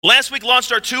Last week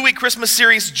launched our 2-week Christmas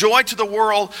series, Joy to the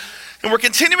World, and we're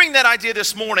continuing that idea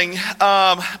this morning.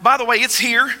 By the way, it's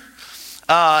here.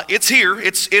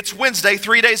 It's Wednesday,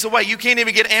 3 days away. You can't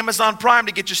even get Amazon Prime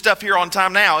to get your stuff here on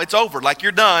time now. It's over, like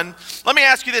you're done. Let me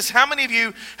ask you this. How many of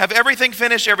you have everything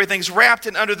finished, everything's wrapped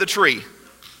and under the tree?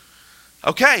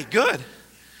 Okay, good.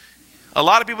 A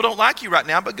lot of people don't like you right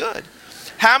now, but good.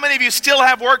 How many of you still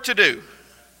have work to do?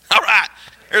 All right,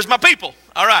 here's my people.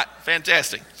 All right,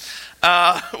 fantastic.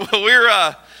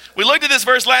 We looked at this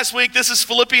verse last week. This is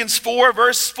Philippians 4,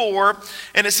 verse 4,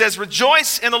 and it says,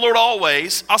 rejoice in the Lord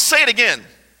always. I'll say it again,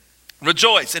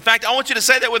 rejoice. In fact, I want you to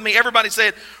say that with me. Everybody say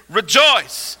it,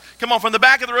 rejoice. Come on, from the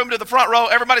back of the room to the front row,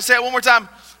 everybody say it one more time,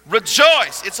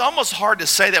 rejoice. It's almost hard to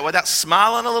say that without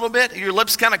smiling a little bit. Your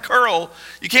lips kind of curl.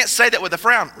 You can't say that with a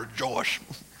frown, rejoice.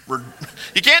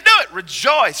 You can't do it,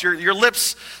 rejoice. Your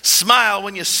lips smile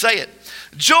when you say it.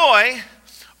 Joy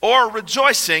or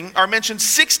rejoicing are mentioned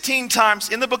 16 times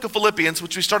in the book of Philippians,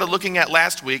 which we started looking at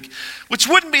last week, which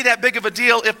wouldn't be that big of a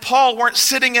deal if Paul weren't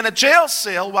sitting in a jail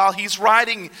cell while he's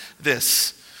writing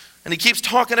this. And he keeps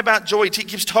talking about joy. He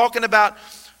keeps talking about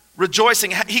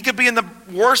rejoicing. He could be in the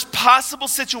worst possible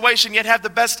situation, yet have the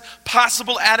best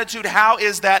possible attitude. How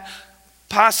is that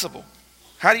possible?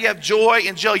 How do you have joy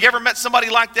in jail? You ever met somebody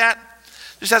like that?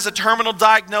 Just has a terminal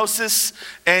diagnosis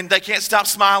and they can't stop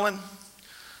smiling.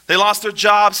 They lost their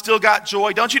job, still got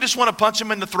joy. Don't you just want to punch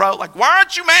them in the throat? Like, why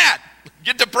aren't you mad?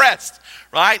 Get depressed,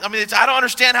 right? I mean, I don't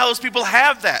understand how those people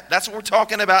have that. That's what we're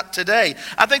talking about today.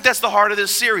 I think that's the heart of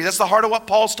this series. That's the heart of what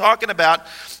Paul's talking about.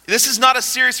 This is not a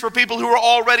series for people who are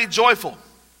already joyful.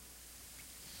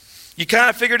 You kind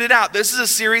of figured it out. This is a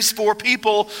series for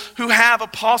people who have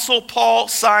Apostle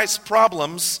Paul-sized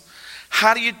problems.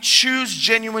 How do you choose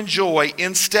genuine joy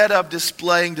instead of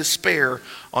displaying despair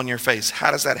on your face?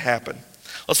 How does that happen?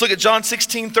 Let's look at John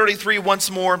 16:33 once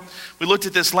more. We looked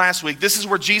at this last week. This is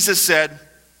where Jesus said,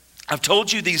 I've told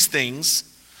you these things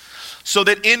so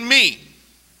that in me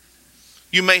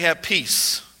you may have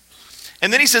peace.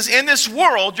 And then he says, in this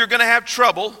world you're going to have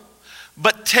trouble,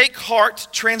 but take heart.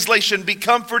 Translation, be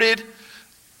comforted.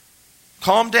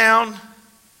 Calm down.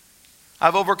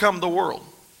 I've overcome the world.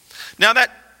 Now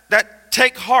that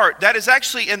take heart, that is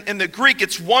actually in the Greek,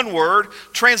 it's one word.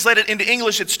 Translated into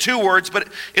English, it's two words, but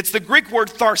it's the Greek word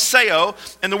tharseo.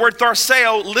 And the word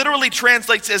tharseo literally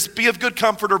translates as be of good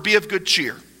comfort or be of good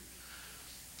cheer.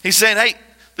 He's saying, hey,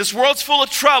 this world's full of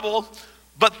trouble,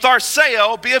 but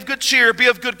tharseo, be of good cheer, be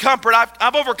of good comfort.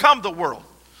 I've overcome the world.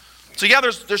 So yeah,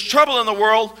 there's trouble in the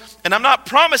world, and I'm not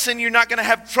promising you're not going to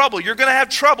have trouble. You're going to have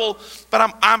trouble,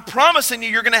 but I'm promising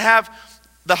you're going to have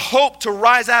the hope to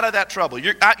rise out of that trouble.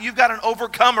 You've got an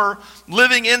overcomer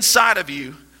living inside of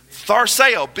you.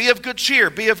 Tharseo, be of good cheer,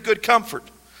 be of good comfort.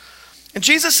 And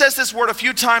Jesus says this word a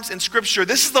few times in Scripture.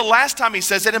 This is the last time he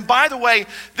says it. And by the way,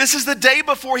 this is the day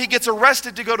before he gets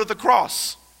arrested to go to the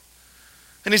cross.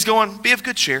 And he's going, be of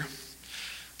good cheer.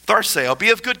 Tharseo,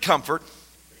 be of good comfort.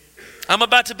 I'm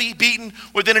about to be beaten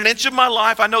within an inch of my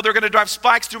life. I know they're going to drive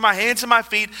spikes through my hands and my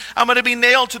feet. I'm going to be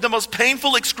nailed to the most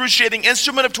painful, excruciating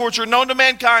instrument of torture known to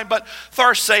mankind. But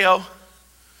tharseo,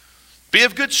 be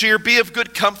of good cheer, be of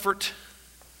good comfort.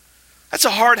 That's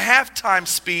a hard halftime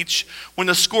speech when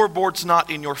the scoreboard's not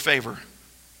in your favor.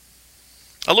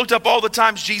 I looked up all the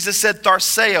times Jesus said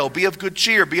tharseo, be of good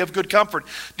cheer, be of good comfort.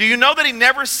 Do you know that he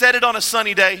never said it on a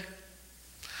sunny day?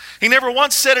 He never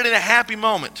once said it in a happy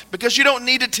moment, because you don't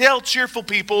need to tell cheerful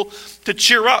people to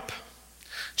cheer up.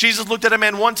 Jesus looked at a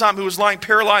man one time who was lying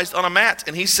paralyzed on a mat,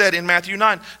 and he said in Matthew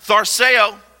 9,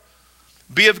 tharseo,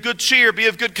 be of good cheer, be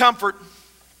of good comfort.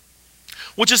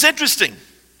 Which is interesting,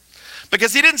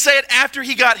 because he didn't say it after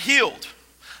he got healed.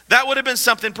 That would have been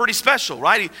something pretty special,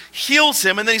 right? He heals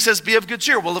him and then he says, be of good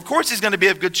cheer. Well, of course he's going to be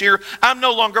of good cheer. I'm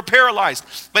no longer paralyzed.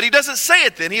 But he doesn't say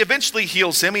it then. He eventually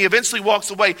heals him. He eventually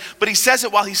walks away. But he says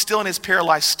it while he's still in his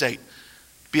paralyzed state.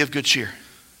 Be of good cheer.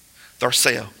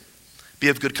 Tharseo. Be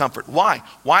of good comfort. Why?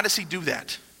 Why does he do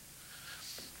that?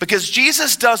 Because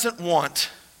Jesus doesn't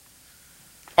want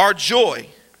our joy.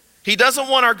 He doesn't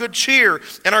want our good cheer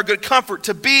and our good comfort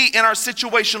to be in our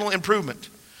situational improvement.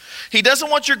 He doesn't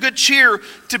want your good cheer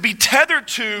to be tethered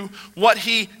to what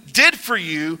he did for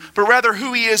you, but rather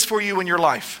who he is for you in your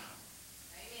life.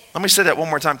 Amen. Let me say that one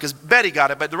more time, because Betty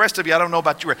got it, but the rest of you, I don't know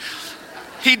about you.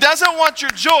 He doesn't want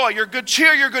your joy, your good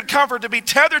cheer, your good comfort to be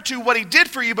tethered to what he did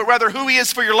for you, but rather who he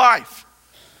is for your life.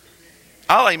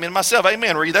 I'll amen myself.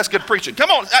 Amen, Reed. That's good preaching.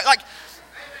 Come on.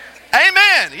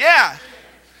 Amen. Yeah.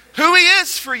 Who he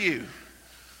is for you.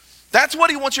 That's what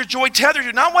he wants your joy tethered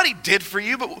to. Not what he did for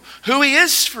you, but who he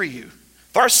is for you.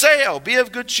 Tharseo, be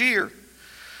of good cheer.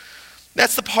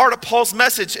 That's the part of Paul's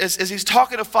message as he's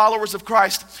talking to followers of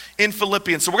Christ in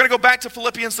Philippians. So we're going to go back to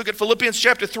Philippians, look at Philippians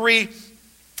chapter 3.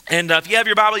 And if you have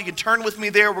your Bible, you can turn with me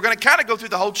there. We're going to kind of go through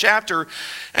the whole chapter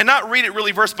and not read it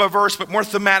really verse by verse, but more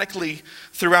thematically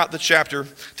throughout the chapter.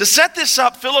 To set this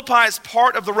up, Philippi is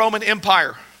part of the Roman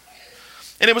Empire.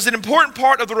 And it was an important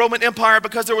part of the Roman Empire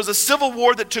because there was a civil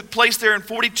war that took place there in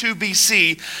 42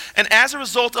 BC. And as a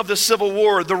result of the civil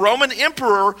war, the Roman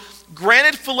emperor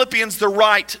granted Philippians the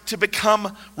right to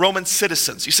become Roman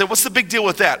citizens. You said, what's the big deal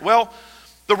with that? Well,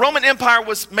 the Roman Empire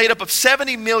was made up of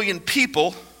 70 million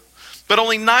people, but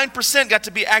only 9% got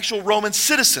to be actual Roman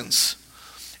citizens.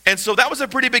 And so that was a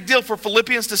pretty big deal for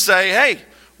Philippians to say, hey,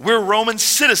 we're Roman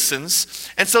citizens.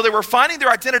 And so they were finding their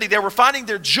identity, they were finding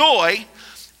their joy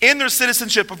in their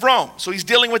citizenship of Rome. So he's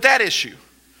dealing with that issue.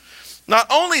 Not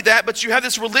only that, but you have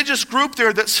this religious group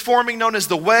there that's forming known as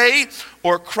the Way,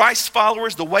 or Christ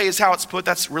followers. The Way is how it's put.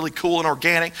 That's really cool and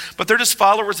organic. But they're just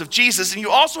followers of Jesus. And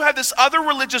you also have this other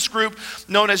religious group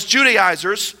known as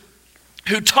Judaizers,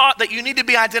 who taught that you need to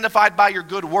be identified by your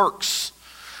good works,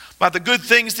 by the good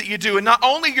things that you do. And not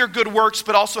only your good works,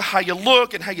 but also how you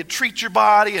look and how you treat your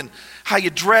body and how you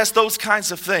dress, those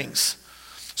kinds of things.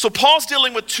 So Paul's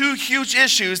dealing with two huge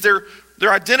issues, their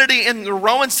identity in their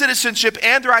Roman citizenship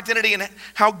and their identity in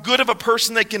how good of a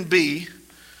person they can be.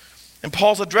 And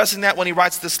Paul's addressing that when he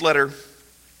writes this letter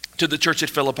to the church at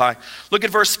Philippi. Look at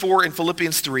verse 4 in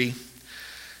Philippians 3.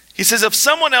 He says, if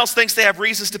someone else thinks they have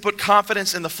reasons to put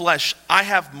confidence in the flesh, I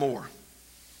have more.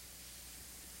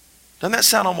 Doesn't that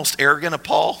sound almost arrogant of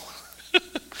Paul?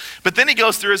 But then he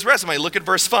goes through his resume. Look at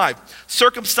verse 5.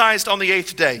 Circumcised on the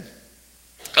 8th day,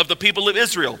 of the people of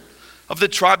Israel, of the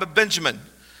tribe of Benjamin,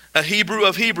 a Hebrew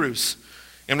of Hebrews,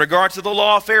 in regard to the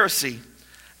law, a Pharisee.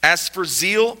 As for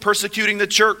zeal, persecuting the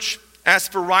church. As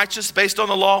for righteous, based on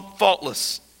the law,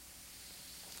 faultless.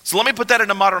 So let me put that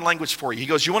into modern language for you. He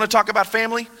goes, you want to talk about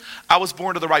family? I was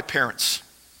born to the right parents.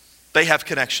 They have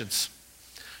connections.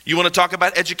 You want to talk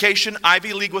about education?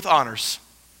 Ivy League with honors.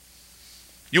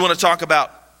 You want to talk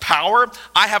about power?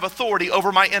 I have authority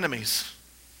over my enemies.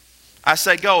 I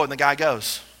say go and the guy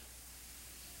goes.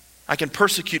 I can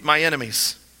persecute my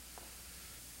enemies.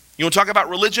 You want to talk about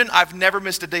religion? I've never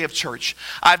missed a day of church.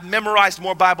 I've memorized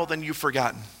more Bible than you've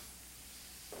forgotten.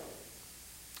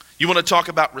 You want to talk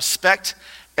about respect?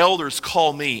 Elders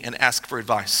call me and ask for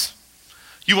advice.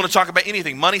 You want to talk about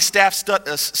anything, money, stuff,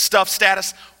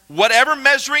 status, whatever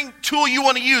measuring tool you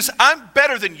want to use, I'm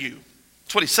better than you.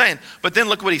 That's what he's saying. But then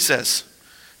look what he says.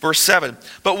 Verse 7.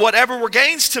 But whatever were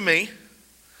gains to me,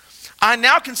 I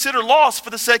now consider loss for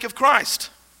the sake of Christ.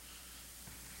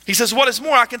 He says, what is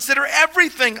more, I consider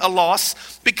everything a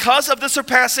loss because of the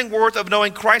surpassing worth of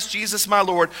knowing Christ Jesus my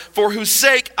Lord, for whose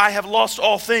sake I have lost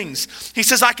all things. He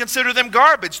says, I consider them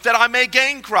garbage that I may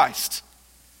gain Christ.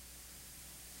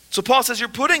 So Paul says, you're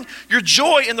putting your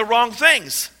joy in the wrong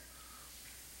things.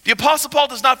 The Apostle Paul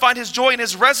does not find his joy in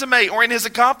his resume or in his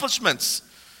accomplishments.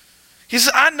 He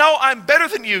says, I know I'm better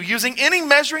than you using any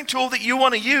measuring tool that you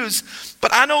want to use,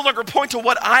 but I no longer point to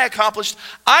what I accomplished.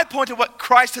 I point to what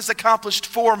Christ has accomplished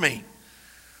for me.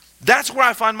 That's where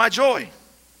I find my joy.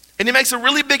 And he makes a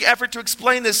really big effort to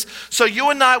explain this so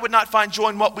you and I would not find joy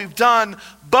in what we've done,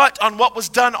 but on what was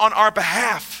done on our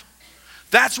behalf.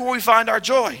 That's where we find our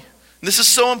joy. And this is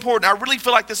so important. I really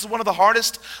feel like this is one of the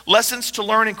hardest lessons to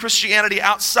learn in Christianity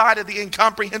outside of the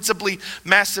incomprehensibly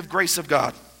massive grace of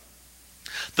God.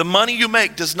 The money you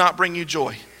make does not bring you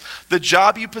joy. The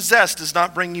job you possess does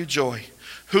not bring you joy.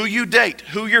 Who you date,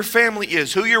 who your family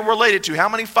is, who you're related to, how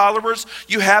many followers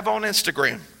you have on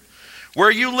Instagram, where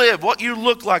you live, what you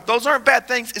look like, those aren't bad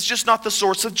things. It's just not the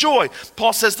source of joy.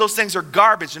 Paul says those things are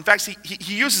garbage. In fact,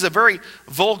 he uses a very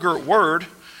vulgar word.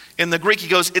 In the Greek, he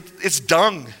goes, it's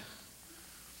dung.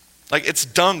 Like it's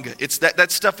dung. It's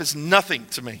that stuff is nothing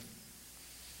to me.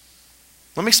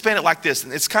 Let me explain it like this,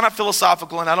 and it's kind of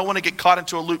philosophical, and I don't want to get caught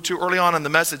into a loop too early on in the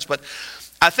message, but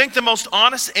I think the most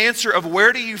honest answer of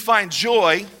where do you find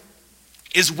joy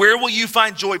is where will you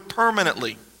find joy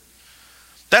permanently?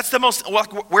 That's the most,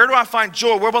 where do I find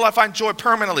joy? Where will I find joy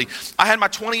permanently? I had my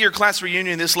 20-year class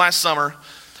reunion this last summer,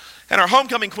 and our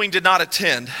homecoming queen did not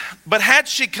attend, but had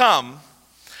she come,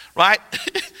 right?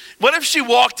 What if she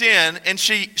walked in and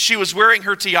she was wearing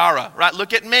her tiara, right?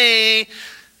 Look at me.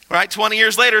 Right, 20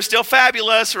 years later, still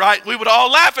fabulous, right? We would all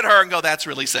laugh at her and go, that's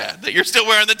really sad that you're still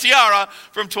wearing the tiara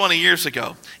from 20 years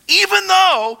ago. Even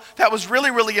though that was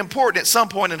really, really important at some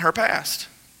point in her past.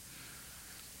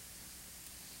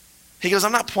 He goes,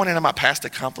 I'm not pointing at my past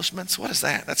accomplishments. What is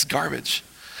that? That's garbage.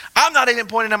 I'm not even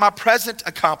pointing at my present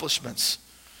accomplishments.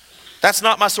 That's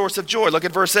not my source of joy. Look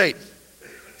at verse 8.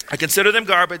 I consider them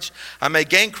garbage. I may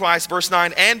gain Christ, verse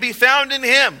 9, and be found in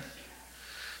him.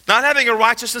 Not having a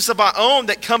righteousness of my own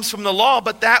that comes from the law,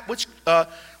 but that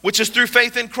which is through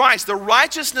faith in Christ. The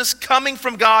righteousness coming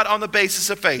from God on the basis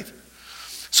of faith.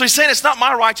 So he's saying it's not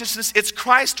my righteousness, it's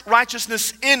Christ's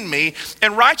righteousness in me.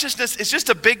 And righteousness is just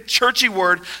a big churchy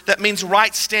word that means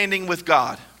right standing with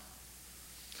God.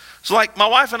 So like my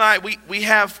wife and I, we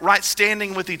have right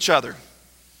standing with each other.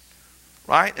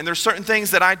 Right? And there's certain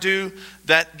things that I do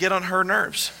that get on her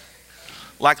nerves.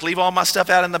 Like leave all my stuff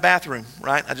out in the bathroom,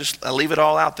 right? I leave it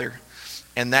all out there.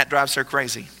 And that drives her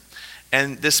crazy.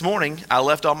 And this morning, I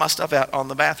left all my stuff out on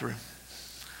the bathroom.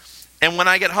 And when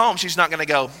I get home, she's not going to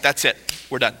go, that's it,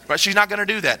 we're done. Right? She's not going to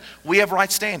do that. We have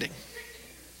right standing.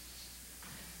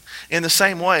 In the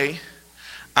same way,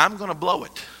 I'm going to blow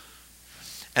it.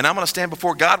 And I'm going to stand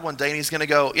before God one day and he's going to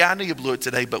go, yeah, I knew you blew it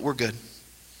today, but we're good.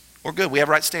 We're good. We have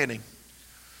right standing.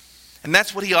 And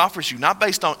that's what he offers you, not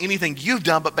based on anything you've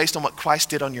done, but based on what Christ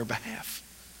did on your behalf.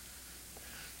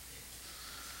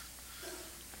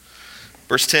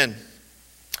 Verse 10,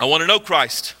 I want to know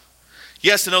Christ.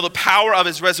 Yes, to know the power of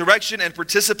his resurrection and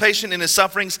participation in his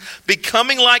sufferings,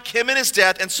 becoming like him in his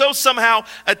death, and so somehow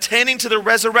attaining to the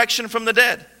resurrection from the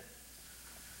dead.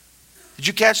 Did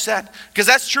you catch that? Because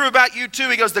that's true about you too.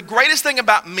 He goes, the greatest thing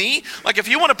about me, like if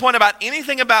you want to point about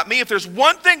anything about me, if there's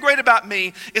one thing great about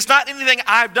me, it's not anything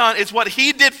I've done, it's what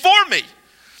he did for me.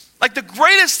 Like the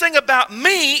greatest thing about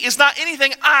me is not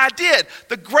anything I did.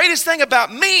 The greatest thing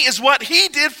about me is what he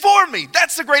did for me.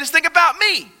 That's the greatest thing about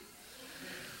me.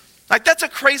 Like that's a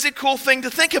crazy cool thing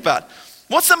to think about.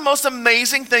 What's the most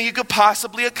amazing thing you could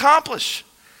possibly accomplish?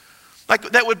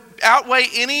 Like that would outweigh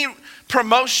any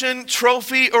promotion,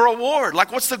 trophy, or award.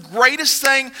 Like what's the greatest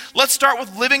thing? Let's start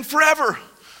with living forever.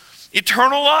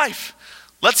 Eternal life.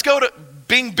 Let's go to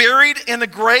being buried in the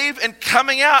grave and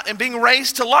coming out and being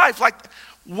raised to life. Like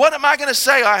what am I going to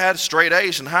say? I had straight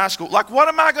A's in high school. Like what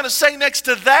am I going to say next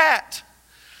to that?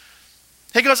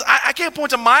 He goes, I can't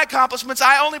point to my accomplishments.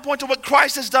 I only point to what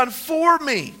Christ has done for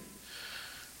me.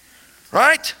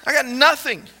 Right? I got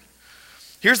nothing.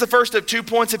 Here's the first of 2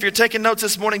 points. If you're taking notes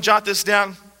this morning, jot this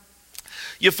down.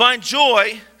 You find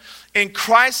joy in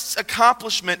Christ's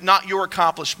accomplishment, not your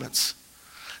accomplishments.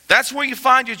 That's where you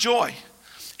find your joy.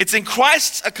 It's in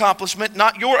Christ's accomplishment,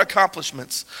 not your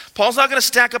accomplishments. Paul's not going to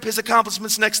stack up his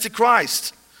accomplishments next to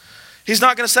Christ. He's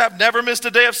not going to say, I've never missed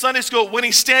a day of Sunday school when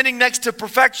he's standing next to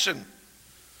perfection.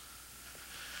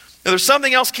 Now, there's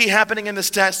something else key happening in this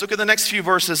text. Look at the next few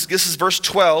verses. This is verse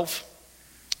 12.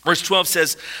 Verse 12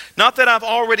 says, not that I've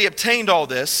already obtained all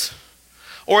this,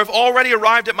 or have already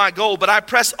arrived at my goal, but I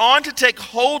press on to take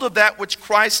hold of that which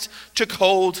Christ took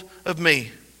hold of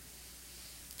me.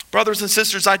 Brothers and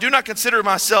sisters, I do not consider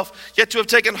myself yet to have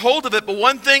taken hold of it, but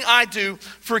one thing I do,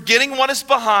 forgetting what is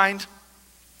behind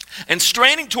and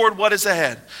straining toward what is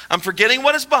ahead. I'm forgetting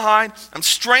what is behind, I'm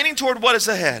straining toward what is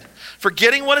ahead.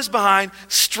 Forgetting what is behind,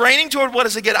 straining toward what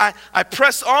is ahead. I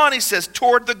press on, he says,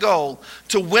 toward the goal,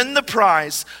 to win the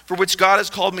prize for which God has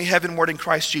called me heavenward in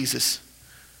Christ Jesus.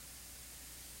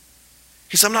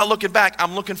 He says, I'm not looking back,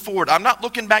 I'm looking forward. I'm not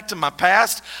looking back to my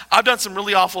past. I've done some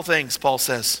really awful things, Paul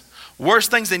says. Worse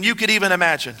things than you could even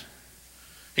imagine.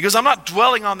 He goes, I'm not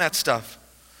dwelling on that stuff.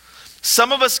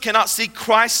 Some of us cannot see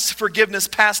Christ's forgiveness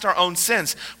past our own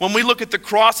sins. When we look at the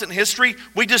cross in history,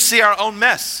 we just see our own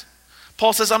mess.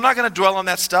 Paul says, I'm not going to dwell on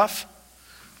that stuff.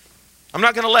 I'm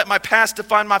not going to let my past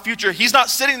define my future. He's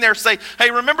not sitting there saying, hey,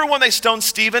 remember when they stoned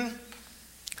Stephen?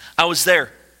 I was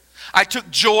there. I took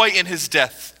joy in his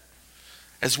death.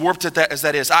 As warped as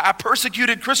that is. I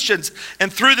persecuted Christians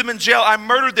and threw them in jail. I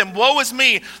murdered them. Woe is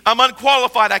me. I'm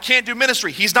unqualified. I can't do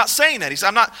ministry. He's not saying that. He says,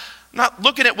 I'm not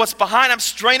looking at what's behind. I'm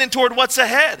straining toward what's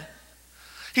ahead.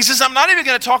 He says, I'm not even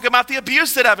going to talk about the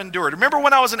abuse that I've endured. Remember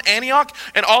when I was in Antioch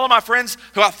and all of my friends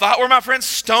who I thought were my friends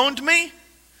stoned me?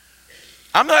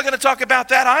 I'm not going to talk about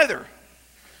that either.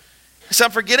 So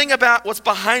I'm forgetting about what's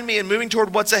behind me and moving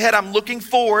toward what's ahead. I'm looking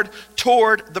forward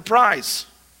toward the prize.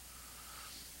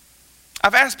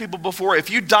 I've asked people before,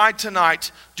 if you died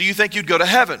tonight, do you think you'd go to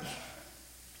heaven?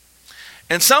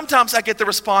 And sometimes I get the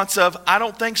response of, I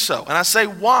don't think so. And I say,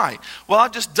 why? Well,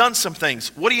 I've just done some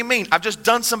things. What do you mean? I've just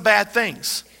done some bad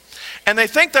things. And they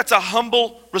think that's a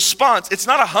humble response. It's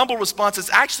not a humble response. It's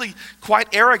actually quite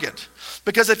arrogant.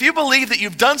 Because if you believe that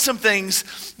you've done some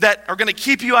things that are going to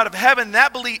keep you out of heaven,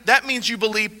 that means you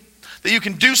believe that you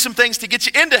can do some things to get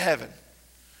you into heaven.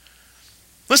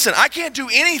 Listen, I can't do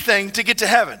anything to get to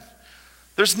heaven.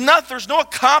 There's no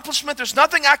accomplishment. There's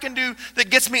nothing I can do that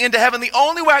gets me into heaven. The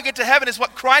only way I get to heaven is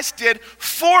what Christ did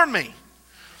for me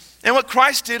and what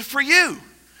Christ did for you.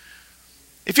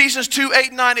 Ephesians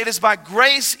 2:8-9, it is by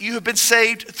grace you have been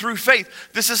saved through faith.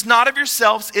 This is not of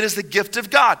yourselves, it is the gift of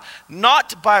God.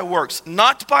 Not by works,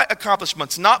 not by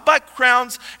accomplishments, not by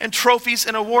crowns and trophies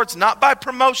and awards, not by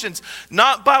promotions,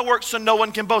 not by works so no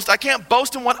one can boast. I can't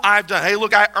boast in what I've done. Hey,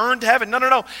 look, I earned heaven.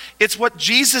 No. It's what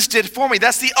Jesus did for me.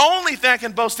 That's the only thing I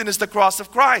can boast in is the cross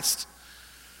of Christ.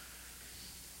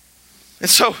 And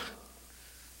so,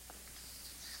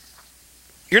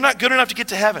 you're not good enough to get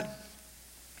to heaven.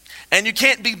 And you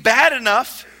can't be bad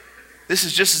enough, this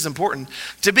is just as important,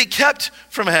 to be kept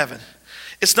from heaven.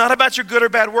 It's not about your good or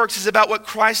bad works. It's about what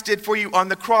Christ did for you on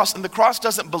the cross. And the cross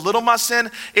doesn't belittle my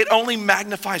sin. It only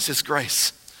magnifies his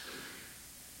grace.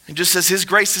 It just says his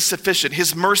grace is sufficient.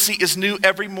 His mercy is new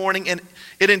every morning and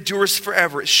it endures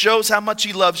forever. It shows how much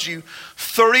he loves you.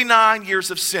 39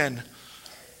 years of sin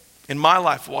in my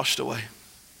life washed away.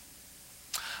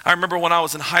 I remember when I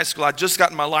was in high school, I'd just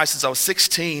gotten my license. I was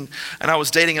 16, and I was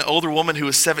dating an older woman who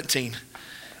was 17.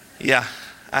 Yeah,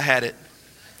 I had it.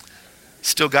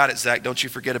 Still got it, Zach. Don't you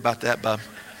forget about that, bub.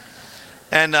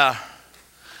 And I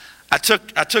took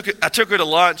her to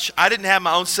lunch. I didn't have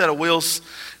my own set of wheels,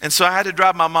 and so I had to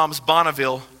drive my mom's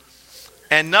Bonneville.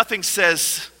 And nothing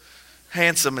says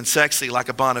handsome and sexy like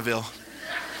a Bonneville.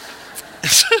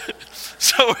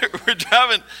 So we're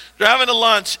driving to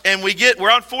lunch, and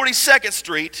we're on 42nd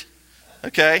Street,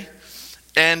 okay,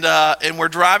 and we're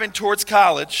driving towards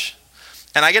college,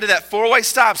 and I get to that four-way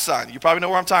stop sign. You probably know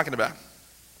where I'm talking about,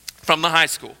 from the high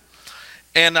school.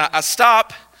 And I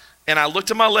stop, and I looked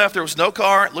to my left, there was no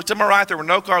car. Looked to my right, there were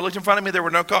no cars. Looked in front of me, there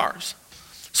were no cars.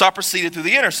 So I proceeded through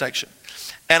the intersection.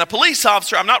 And a police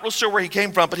officer, I'm not real sure where he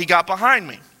came from, but he got behind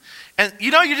me. And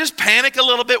you just panic a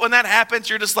little bit when that happens.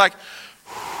 You're just like,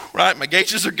 right, my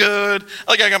gauges are good.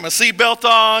 Like I got my seatbelt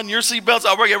on, your seatbelt's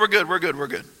on. We're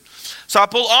good. So I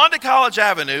pull onto College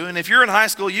Avenue, and if you're in high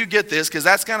school, you get this because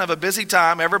that's kind of a busy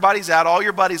time. Everybody's out, all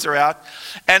your buddies are out.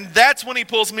 And that's when he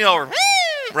pulls me over.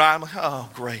 Right, I'm like, oh,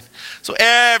 great. So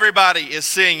everybody is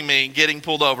seeing me getting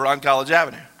pulled over on College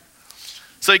Avenue.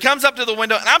 So he comes up to the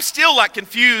window, and I'm still like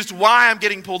confused why I'm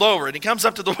getting pulled over. And he comes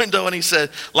up to the window, and he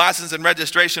said, license and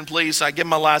registration, please. So I give him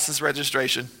my license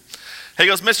registration. He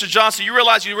goes, Mr. Johnson, you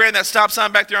realize you ran that stop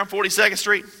sign back there on 42nd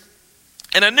Street?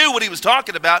 And I knew what he was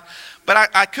talking about, but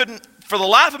I couldn't, for the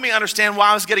life of me, understand why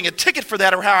I was getting a ticket for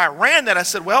that or how I ran that. I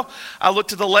said, well, I looked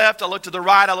to the left, I looked to the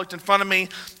right, I looked in front of me.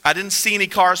 I didn't see any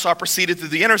cars, so I proceeded through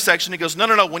the intersection. He goes,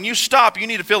 no, when you stop, you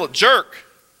need to feel a jerk.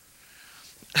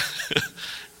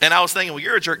 And I was thinking, well,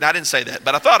 you're a jerk. And I didn't say that,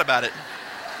 but I thought about it.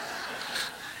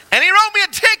 And he wrote me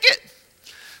a ticket.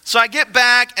 So I get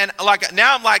back, and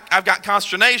now I've got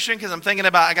consternation because I'm thinking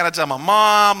about I got to tell my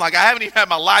mom. I haven't even had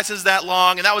my license that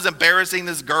long, and that was embarrassing.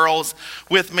 This girl's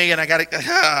with me, and I got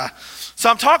to.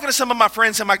 So I'm talking to some of my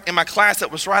friends in my class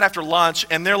that was right after lunch,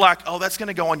 and they're like, "Oh, that's going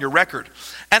to go on your record,"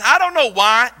 and I don't know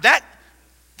why that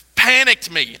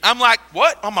panicked me. I'm like,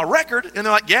 "What, on my record?" And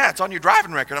they're like, "Yeah, it's on your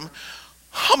driving record." I'm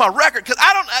on my record, because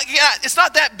it's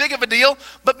not that big of a deal,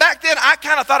 but back then I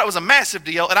kind of thought it was a massive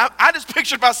deal, and I just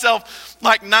pictured myself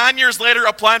 9 years later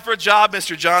applying for a job.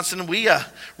 Mr. Johnson, we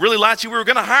really liked you, we were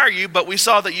going to hire you, but we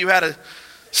saw that you had a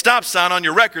stop sign on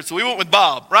your record, so we went with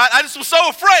Bob, right? I just was so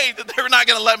afraid that they were not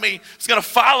going to let me, it was going to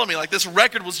follow me, like this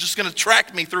record was just going to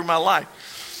track me through my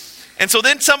life. And so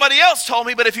then somebody else told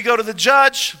me, but if you go to the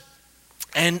judge,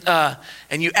 and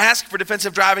you ask for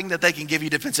defensive driving, that they can give you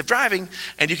defensive driving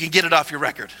and you can get it off your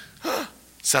record.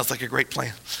 Sounds like a great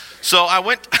plan. So I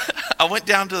went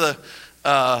down to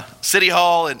the city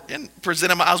hall and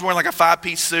presented I was wearing like a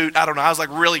 5-piece suit. I don't know.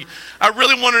 I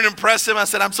really wanted to impress him. I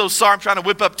said, I'm so sorry. I'm trying to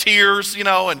whip up tears,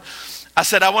 and I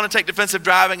said, I want to take defensive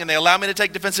driving, and they allowed me to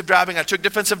take defensive driving. I took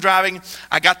defensive driving.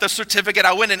 I got the certificate.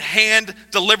 I went and hand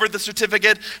delivered the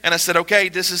certificate, and I said, okay,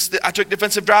 I took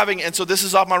defensive driving, and so this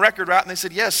is off my record, right? And they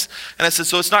said, yes. And I said,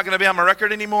 so it's not going to be on my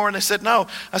record anymore? And they said, no.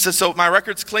 I said, so my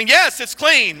record's clean? Yes, it's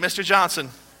clean, Mr. Johnson.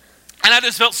 And I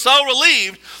just felt so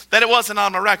relieved that it wasn't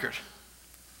on my record.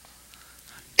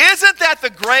 Isn't that the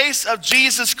grace of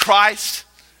Jesus Christ?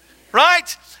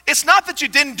 Right? It's not that you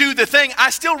didn't do the thing. I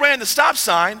still ran the stop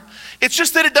sign. It's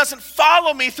just that it doesn't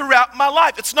follow me throughout my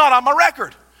life. It's not on my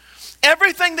record.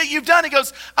 Everything that you've done, he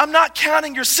goes, I'm not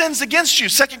counting your sins against you.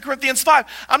 2 Corinthians 5.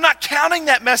 I'm not counting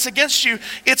that mess against you.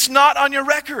 It's not on your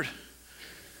record.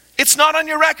 It's not on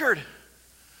your record.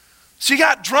 So you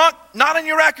got drunk, not on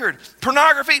your record.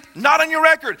 Pornography, not on your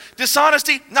record.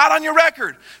 Dishonesty, not on your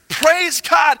record. Praise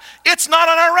God, it's not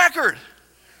on our record.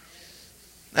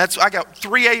 I got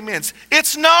 3 amens.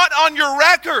 It's not on your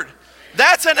record.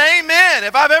 That's an amen.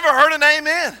 If I've ever heard an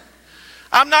amen.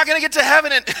 I'm not going to get to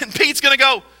heaven and Pete's going to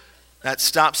go, that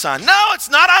stop sign. No, it's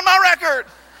not on my record.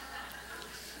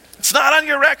 It's not on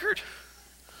your record.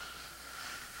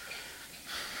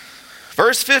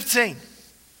 Verse 15.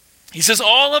 He says,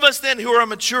 all of us then who are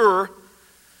mature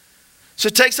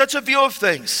should take such a view of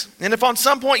things. And if on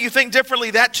some point you think differently,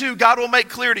 that too God will make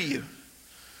clear to you.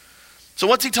 So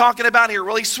what's he talking about here?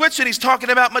 Well, he's switching. He's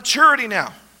talking about maturity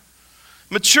now.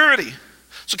 Maturity.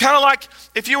 So kind of like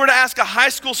if you were to ask a high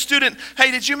school student,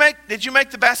 hey, did you make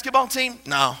the basketball team?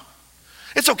 No.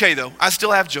 It's okay though. I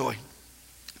still have joy.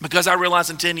 Because I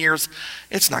realize in 10 years,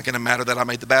 it's not going to matter that I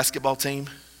made the basketball team.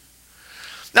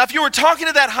 Now, if you were talking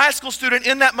to that high school student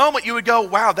in that moment, you would go,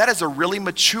 wow, that is a really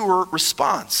mature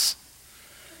response.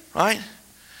 Right?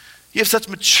 You have such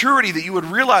maturity that you would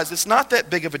realize it's not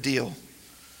that big of a deal.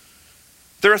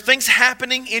 There are things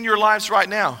happening in your lives right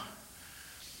now.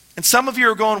 And some of you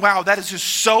are going, wow, that is just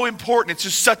so important. It's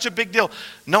just such a big deal.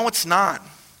 No, it's not.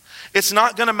 It's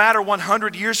not going to matter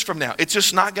 100 years from now. It's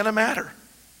just not going to matter.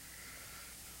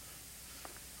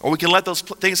 Or we can let those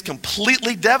things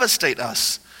completely devastate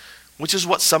us, which is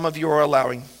what some of you are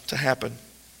allowing to happen.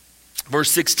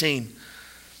 Verse 16.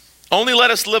 Only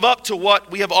let us live up to what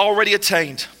we have already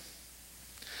attained.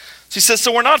 So he says,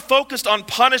 so we're not focused on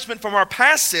punishment from our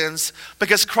past sins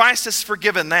because Christ has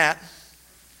forgiven that.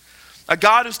 A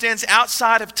God who stands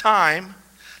outside of time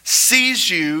sees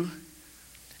you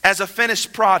as a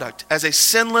finished product, as a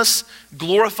sinless,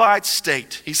 glorified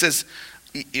state. He says,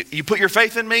 you put your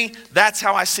faith in me, that's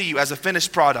how I see you, as a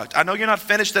finished product. I know you're not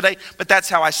finished today, but that's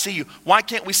how I see you. Why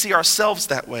can't we see ourselves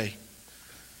that way?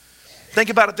 Think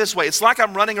about it this way. It's like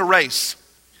I'm running a race,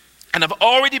 and I've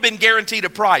already been guaranteed a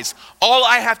prize. All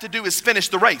I have to do is finish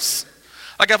the race.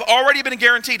 Like I've already been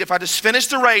guaranteed, if I just finish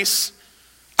the race,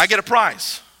 I get a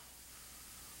prize.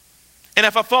 And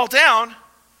if I fall down,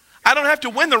 I don't have to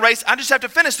win the race. I just have to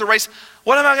finish the race.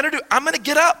 What am I going to do? I'm going to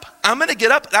get up. I'm going to get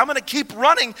up. I'm going to keep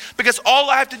running because all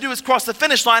I have to do is cross the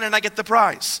finish line and I get the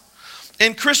prize.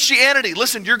 In Christianity,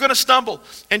 listen, you're going to stumble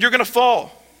and you're going to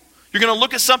fall. You're going to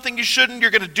look at something you shouldn't. You're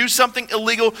going to do something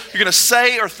illegal. You're going to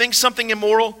say or think something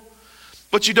immoral.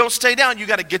 But you don't stay down. You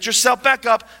got to get yourself back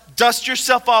up, dust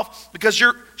yourself off because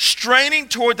you're straining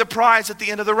toward the prize at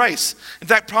the end of the race. In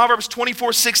fact, Proverbs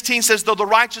 24:16 says, though the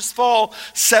righteous fall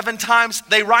 7 times,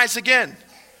 they rise again.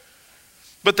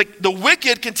 But the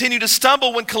wicked continue to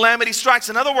stumble when calamity strikes.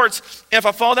 In other words, if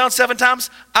I fall down 7 times,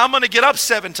 I'm going to get up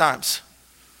 7 times.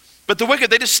 But the wicked,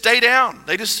 they just stay down.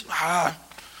 They just,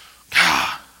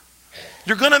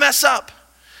 you're going to mess up.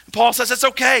 And Paul says, it's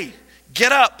okay.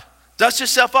 Get up. Dust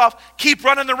yourself off. Keep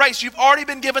running the race. You've already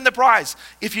been given the prize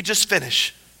if you just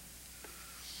finish.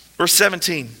 Verse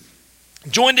 17.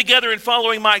 Join together in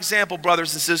following my example,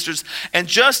 brothers and sisters. And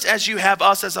just as you have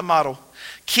us as a model,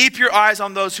 keep your eyes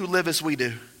on those who live as we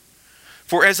do.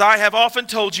 For as I have often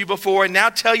told you before, and now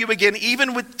tell you again,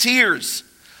 even with tears,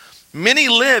 many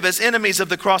live as enemies of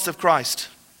the cross of Christ.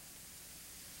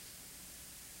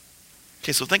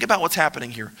 Okay, so think about what's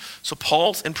happening here. So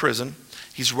Paul's in prison.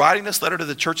 He's writing this letter to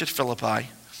the church at Philippi,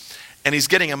 and he's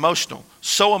getting emotional.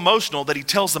 So emotional that he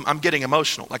tells them, I'm getting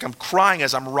emotional. Like I'm crying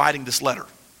as I'm writing this letter.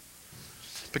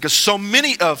 Because so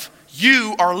many of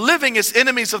you are living as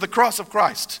enemies of the cross of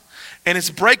Christ. And it's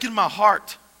breaking my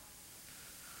heart.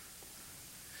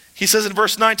 He says in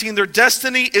verse 19, their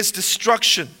destiny is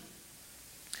destruction.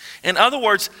 In other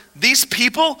words, these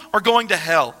people are going to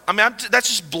hell. I mean, that's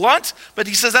just blunt, but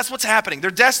he says that's what's happening.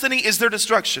 Their destiny is their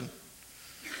destruction.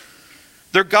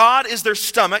 Their God is their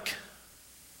stomach.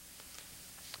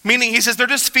 Meaning, he says they're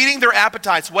just feeding their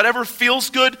appetites. Whatever feels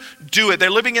good, do it. They're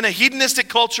living in a hedonistic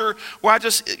culture where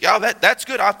that's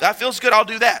good. That feels good, I'll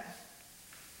do that.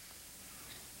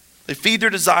 They feed their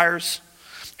desires.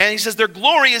 And he says their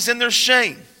glory is in their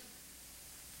shame.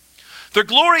 Their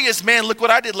glory is, man, look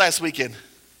what I did last weekend.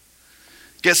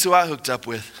 Guess who I hooked up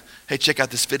with? Hey, check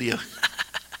out this video.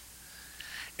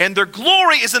 And their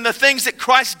glory is in the things that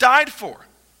Christ died for.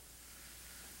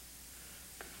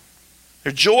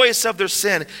 They're joyous of their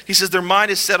sin. He says their mind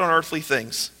is set on earthly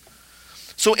things.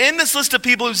 So in this list of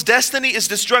people whose destiny is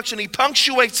destruction, he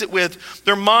punctuates it with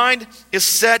their mind is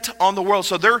set on the world.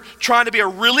 So they're trying to be a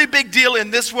really big deal in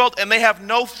this world, and they have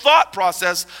no thought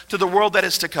process to the world that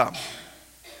is to come.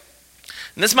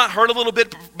 And this might hurt a little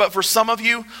bit, but for some of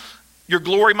you, your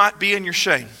glory might be in your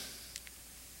shame.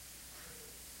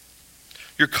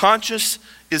 Your conscience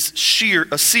is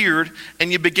seared,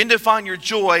 and you begin to find your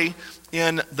joy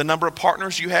in the number of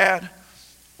partners you had,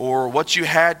 or what you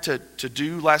had to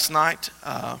do last night,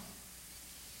 or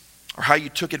how you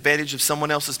took advantage of someone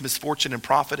else's misfortune and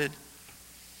profited.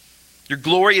 Your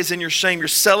glory is in your shame. You're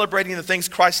celebrating the things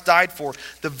Christ died for.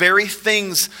 The very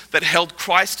things that held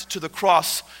Christ to the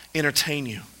cross entertain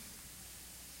you.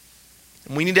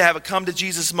 And we need to have a come to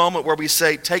Jesus moment where we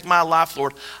say, take my life,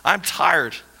 Lord. I'm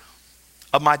tired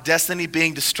of my destiny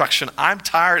being destruction. I'm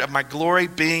tired of my glory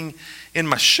being in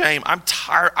my shame. I'm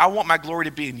tired. I want my glory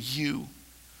to be in you.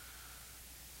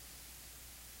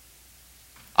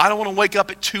 I don't want to wake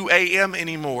up at 2 a.m.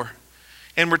 anymore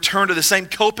and return to the same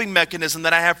coping mechanism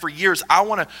that I have for years. I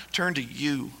want to turn to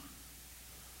you.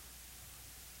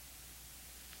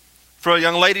 For a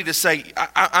young lady to say,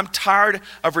 I'm tired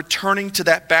of returning to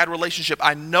that bad relationship.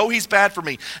 I know he's bad for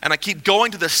me, and I keep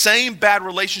going to the same bad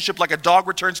relationship like a dog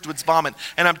returns to its vomit,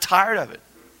 and I'm tired of it.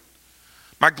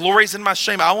 My glory is in my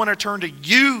shame. I want to turn to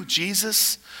you,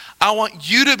 Jesus. I want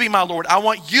you to be my Lord. I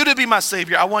want you to be my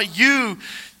Savior. I want you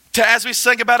to, as we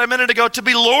sang about a minute ago, to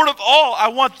be Lord of all. I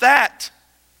want that.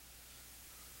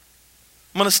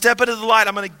 I'm going to step into the light.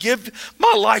 I'm going to give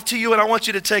my life to you, and I want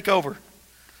you to take over.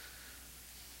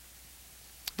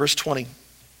 Verse 20.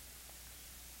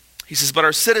 He says, but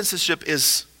our citizenship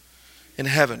is in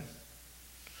heaven.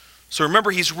 So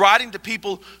remember, he's writing to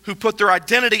people who put their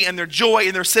identity and their joy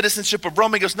in their citizenship of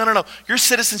Rome. He goes, no. Your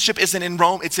citizenship isn't in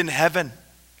Rome, it's in heaven.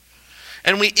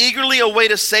 And we eagerly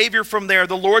await a Savior from there,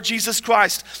 the Lord Jesus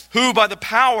Christ, who by the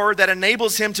power that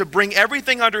enables him to bring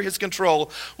everything under his control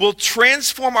will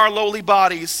transform our lowly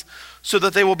bodies so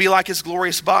that they will be like his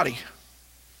glorious body.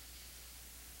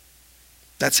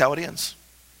 That's how it ends.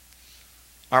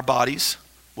 Our bodies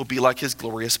will be like his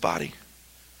glorious body.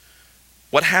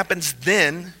 What happens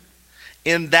then,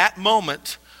 in that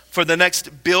moment, for the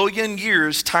next billion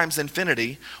years times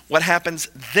infinity, what happens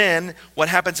then, what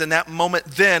happens in that moment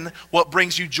then, what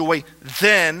brings you joy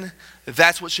then,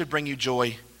 that's what should bring you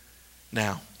joy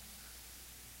now.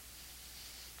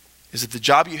 Is it the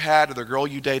job you had or the girl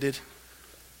you dated?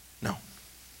 No.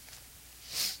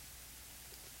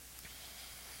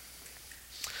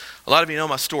 A lot of you know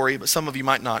my story, but some of you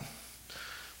might not.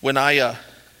 When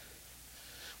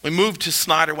we moved to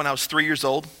Snyder when I was 3 years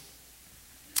old,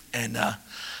 and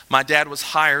my dad was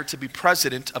hired to be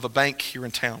president of a bank here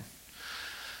in town.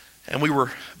 And we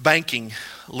were banking,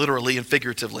 literally and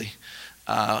figuratively.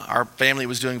 Our family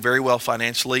was doing very well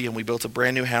financially, and we built a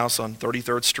brand new house on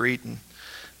 33rd Street,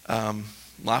 and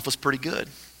life was pretty good.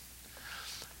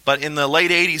 But in the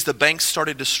late 80s, the banks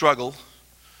started to struggle,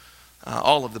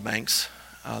 all of the banks,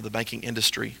 the banking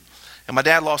industry. And my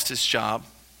dad lost his job.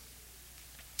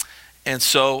 And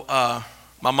so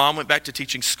my mom went back to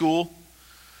teaching school.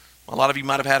 A lot of you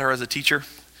might have had her as a teacher.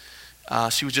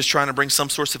 She was just trying to bring some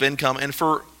source of income. And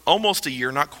for almost a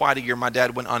year, not quite a year, my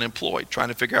dad went unemployed, trying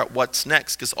to figure out what's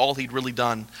next, because all he'd really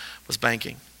done was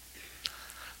banking.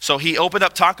 So he opened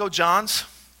up Taco John's,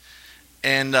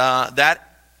 and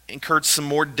that incurred some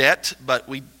more debt, but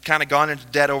we'd kind of gone into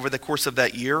debt over the course of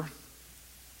that year.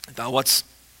 I thought, what's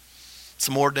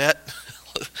some more debt?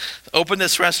 Opened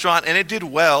this restaurant, and it did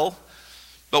well.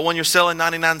 But when you're selling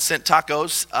 99-cent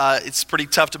tacos, it's pretty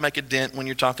tough to make a dent when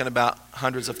you're talking about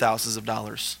hundreds of thousands of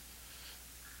dollars.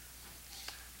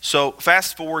 So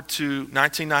fast forward to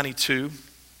 1992.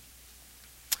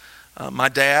 My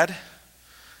dad,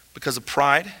 because of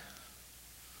pride,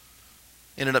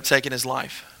 ended up taking his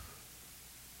life.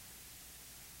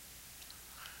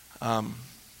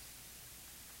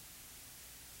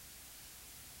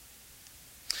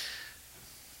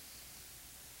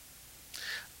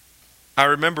 I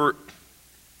remember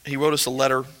he wrote us a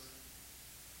letter,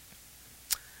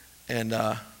 and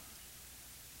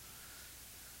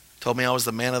told me I was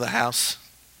the man of the house.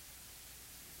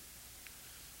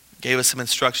 Gave us some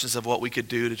instructions of what we could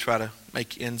do to try to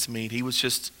make ends meet. He was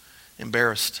just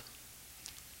embarrassed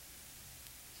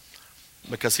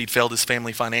because he'd failed his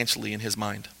family financially in his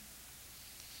mind.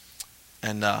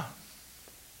 And I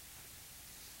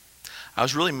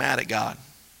was really mad at God.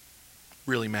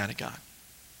 Really mad at God.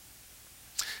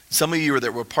 Some of you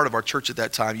that were part of our church at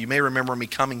that time, you may remember me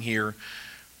coming here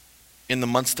in the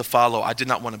months to follow. I did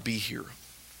not want to be here.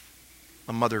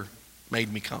 My mother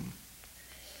made me come.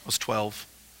 I was 12.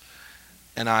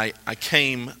 And I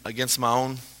came against my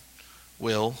own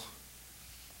will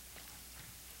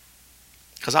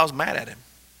because I was mad at him.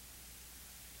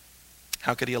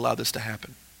 How could he allow this to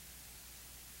happen?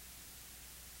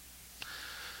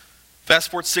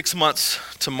 Fast forward 6 months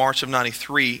to March of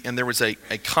 93, and there was a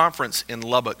conference in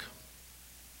Lubbock,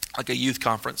 like a youth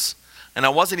conference. And I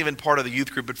wasn't even part of the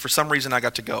youth group, but for some reason I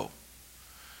got to go.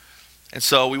 And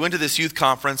so we went to this youth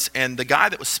conference, and the guy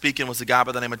that was speaking was a guy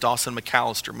by the name of Dawson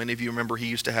McAllister. Many of you remember he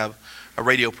used to have a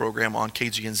radio program on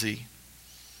KGNZ.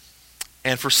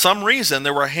 And for some reason,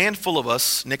 there were a handful of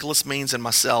us, Nicholas Means and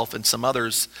myself and some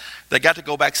others, that got to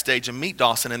go backstage and meet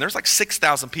Dawson. And there's like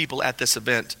 6,000 people at this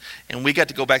event, and we got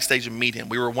to go backstage and meet him.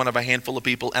 We were one of a handful of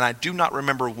people, and I do not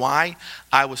remember why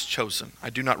I was chosen. I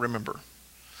do not remember.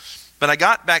 But I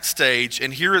got backstage,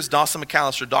 and here is Dawson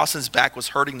McAllister. Dawson's back was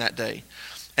hurting that day,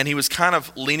 and he was kind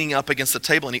of leaning up against the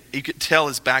table, and you could tell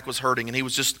his back was hurting, and he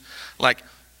was just like,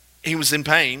 he was in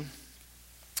pain.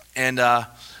 And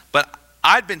but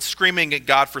I'd been screaming at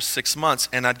God for 6 months,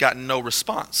 and I'd gotten no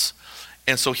response.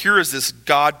 And so here is this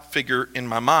God figure in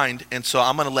my mind, and so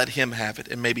I'm going to let him have it,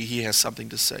 and maybe he has something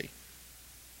to say.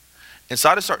 And so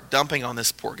I just start dumping on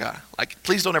this poor guy. Like,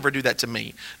 please don't ever do that to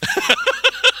me.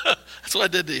 That's what I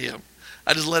did to him.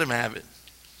 I just let him have it.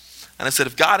 And I said,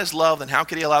 if God is love, then how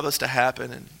could he allow this to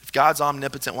happen? And if God's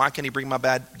omnipotent, why can't he bring my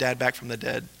dad back from the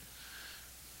dead?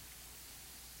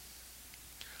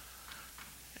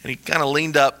 And he kind of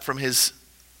leaned up from his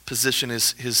position,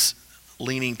 his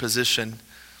leaning position,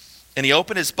 and he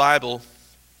opened his Bible,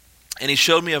 and he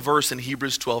showed me a verse in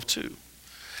Hebrews 12:2,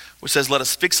 which says, let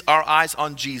us fix our eyes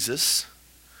on Jesus,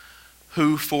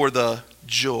 who for the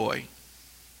joy,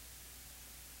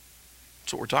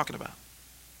 that's what we're talking about,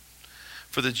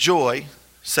 for the joy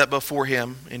set before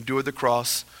him, endured the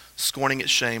cross, scorning its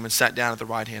shame, and sat down at the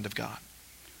right hand of God.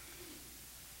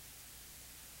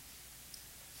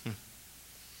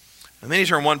 And then you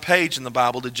turn one page in the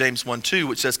Bible to James 1:2,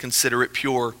 which says, consider it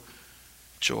pure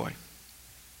joy.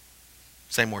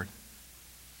 Same word.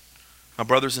 My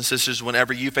brothers and sisters,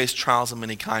 whenever you face trials of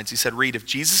many kinds, he said, read, if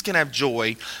Jesus can have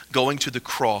joy going to the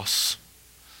cross.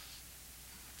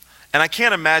 And I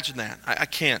can't imagine that. I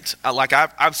can't.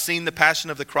 I've seen The Passion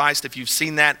of the Christ. If you've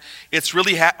seen that, it's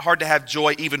really hard to have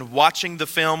joy even watching the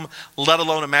film, let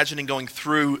alone imagining going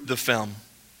through the film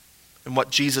and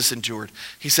what Jesus endured.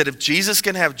 He said, if Jesus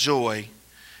can have joy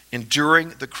enduring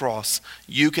the cross,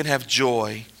 you can have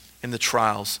joy in the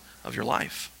trials of your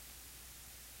life.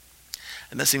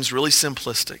 And that seems really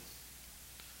simplistic.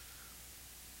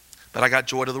 But I got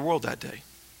joy to the world that day.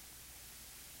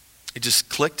 It just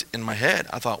clicked in my head.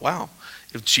 I thought, wow,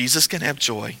 if Jesus can have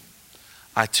joy,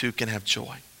 I too can have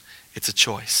joy. It's a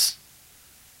choice.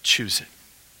 Choose it.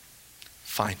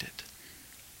 Find it.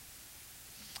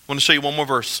 I want to show you one more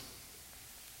verse.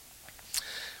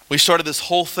 We started this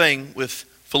whole thing with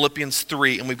Philippians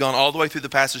 3, and we've gone all the way through the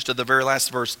passage to the very last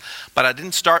verse, but I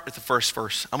didn't start with the first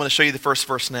verse. I'm going to show you the first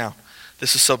verse now.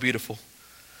 This is so beautiful.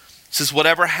 It says,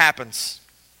 whatever happens,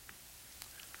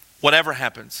 whatever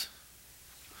happens,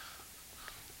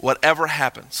 whatever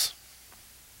happens,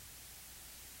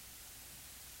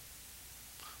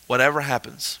 whatever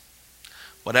happens,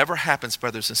 whatever happens,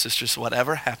 brothers and sisters,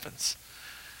 whatever happens,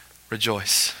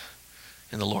 rejoice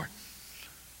in the Lord.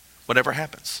 Whatever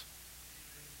happens,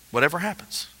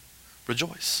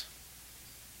 rejoice.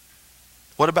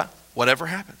 What about whatever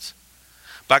happens?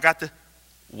 But I got the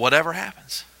whatever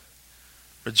happens,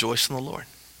 rejoice in the Lord.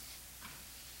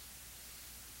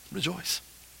 Rejoice.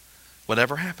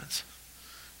 Whatever happens,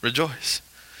 rejoice.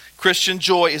 Christian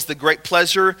joy is the great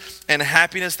pleasure and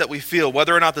happiness that we feel,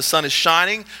 whether or not the sun is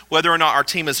shining, whether or not our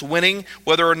team is winning,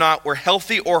 whether or not we're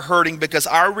healthy or hurting, because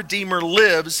our Redeemer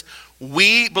lives.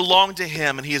 We belong to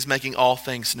him, and he is making all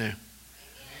things new.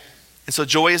 And so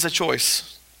joy is a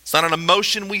choice. It's not an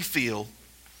emotion we feel.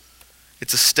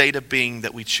 It's a state of being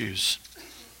that we choose.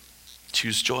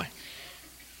 Choose joy.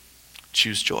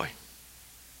 Choose joy.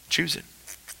 Choose it.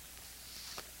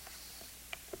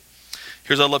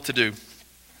 Here's what I'd love to do.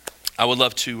 I would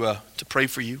love to pray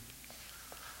for you.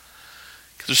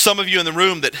 Because there's some of you in the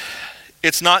room that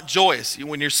it's not joyous.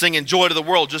 When you're singing Joy to the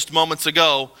World just moments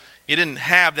ago, you didn't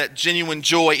have that genuine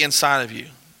joy inside of you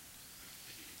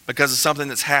because of something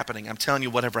that's happening. I'm telling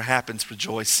you, whatever happens,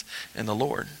 rejoice in the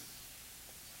Lord.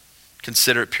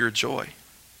 Consider it pure joy.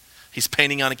 He's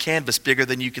painting on a canvas bigger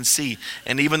than you can see.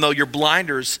 And even though your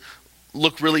blinders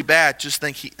look really bad, just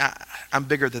think, I'm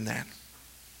bigger than that.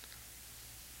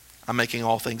 I'm making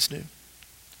all things new.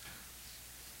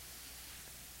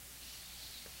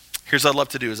 Here's what I'd love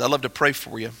to do is I'd love to pray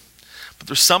for you. But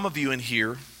there's some of you in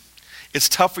here, it's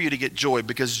tough for you to get joy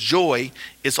because joy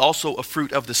is also a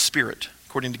fruit of the Spirit,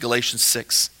 according to Galatians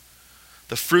 6.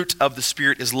 The fruit of the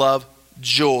Spirit is love,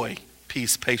 joy,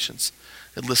 peace, patience.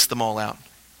 It lists them all out.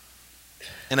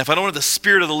 And if I don't have the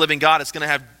Spirit of the living God, I'm going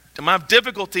to have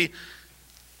difficulty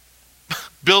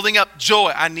building up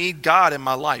joy. I need God in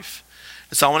my life.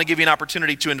 And so I want to give you an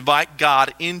opportunity to invite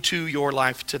God into your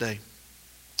life today.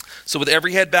 So with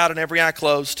every head bowed and every eye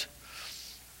closed,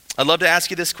 I'd love to ask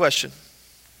you this question.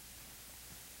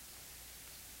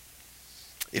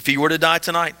 If you were to die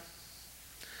tonight,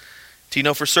 do you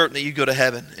know for certain that you go to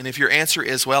heaven? And if your answer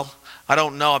is, well, I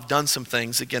don't know. I've done some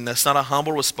things. Again, that's not a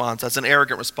humble response. That's an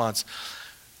arrogant response.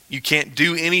 You can't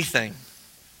do anything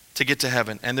to get to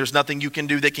heaven. And there's nothing you can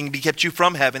do that can be kept you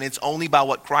from heaven. It's only by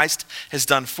what Christ has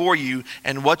done for you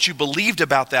and what you believed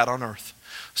about that on earth.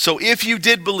 So if you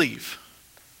did believe,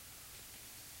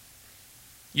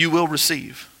 you will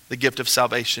receive the gift of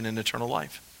salvation and eternal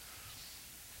life.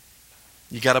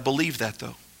 You got to believe that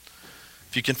though.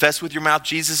 If you confess with your mouth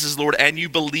Jesus is Lord and you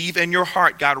believe in your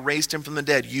heart God raised him from the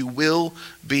dead, you will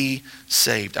be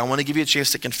saved. I want to give you a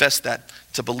chance to confess that,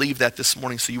 to believe that this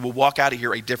morning, so you will walk out of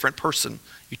here a different person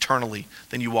eternally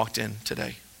than you walked in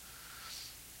today.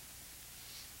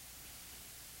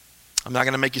 I'm not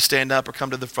going to make you stand up or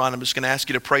come to the front. I'm just going to ask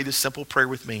you to pray this simple prayer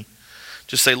with me.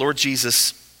 Just say, Lord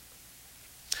Jesus,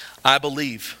 I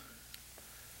believe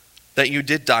that you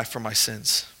did die for my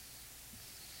sins,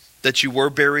 that you were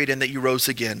buried and that you rose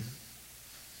again.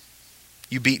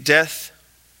 You beat death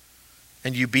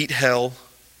and you beat hell,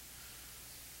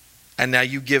 and now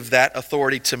you give that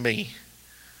authority to me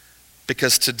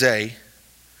because today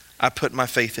I put my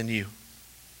faith in you.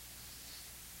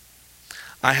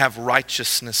 I have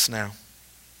righteousness now.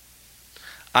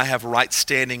 I have right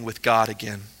standing with God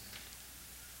again.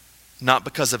 Not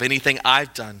because of anything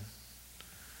I've done,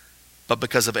 but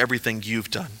because of everything you've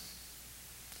done.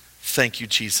 Thank you,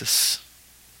 Jesus.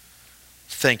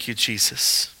 Thank you,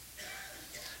 Jesus.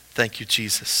 Thank you,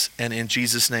 Jesus. And in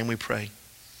Jesus' name we pray.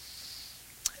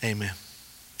 Amen.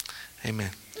 Amen.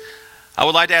 I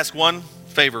would like to ask one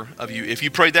favor of you. If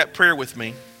you prayed that prayer with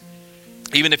me,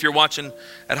 even if you're watching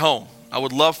at home, I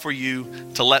would love for you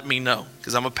to let me know,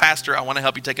 because I'm a pastor. I want to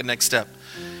help you take a next step.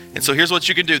 And so here's what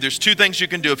you can do. There's two things you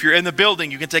can do. If you're in the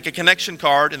building, you can take a connection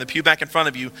card in the pew back in front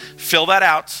of you, fill that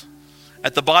out.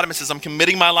 At the bottom it says, I'm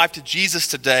committing my life to Jesus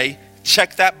today.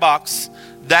 Check that box.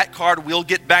 That card will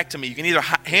get back to me. You can either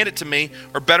hand it to me,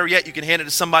 or better yet, you can hand it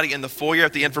to somebody in the foyer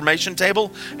at the information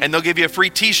table, and they'll give you a free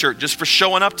t-shirt just for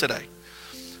showing up today.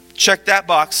 Check that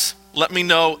box. Let me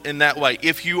know in that way.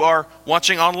 If you are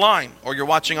watching online or you're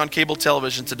watching on cable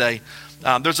television today,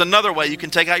 there's another way. You can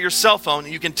take out your cell phone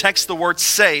and you can text the word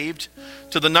SAVED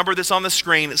to the number that's on the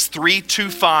screen. It's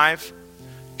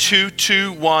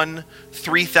 325-221-3001.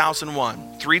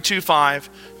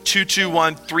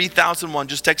 325-221-3001.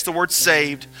 Just text the word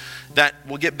SAVED. That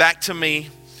will get back to me,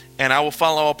 and I will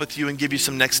follow up with you and give you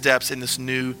some next steps in this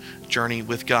new journey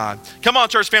with God. Come on,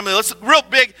 church family. Let's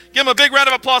give them a big round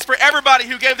of applause for everybody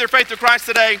who gave their faith to Christ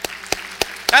today.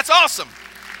 That's awesome.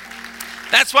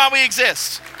 That's why we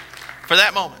exist, for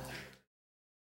that moment.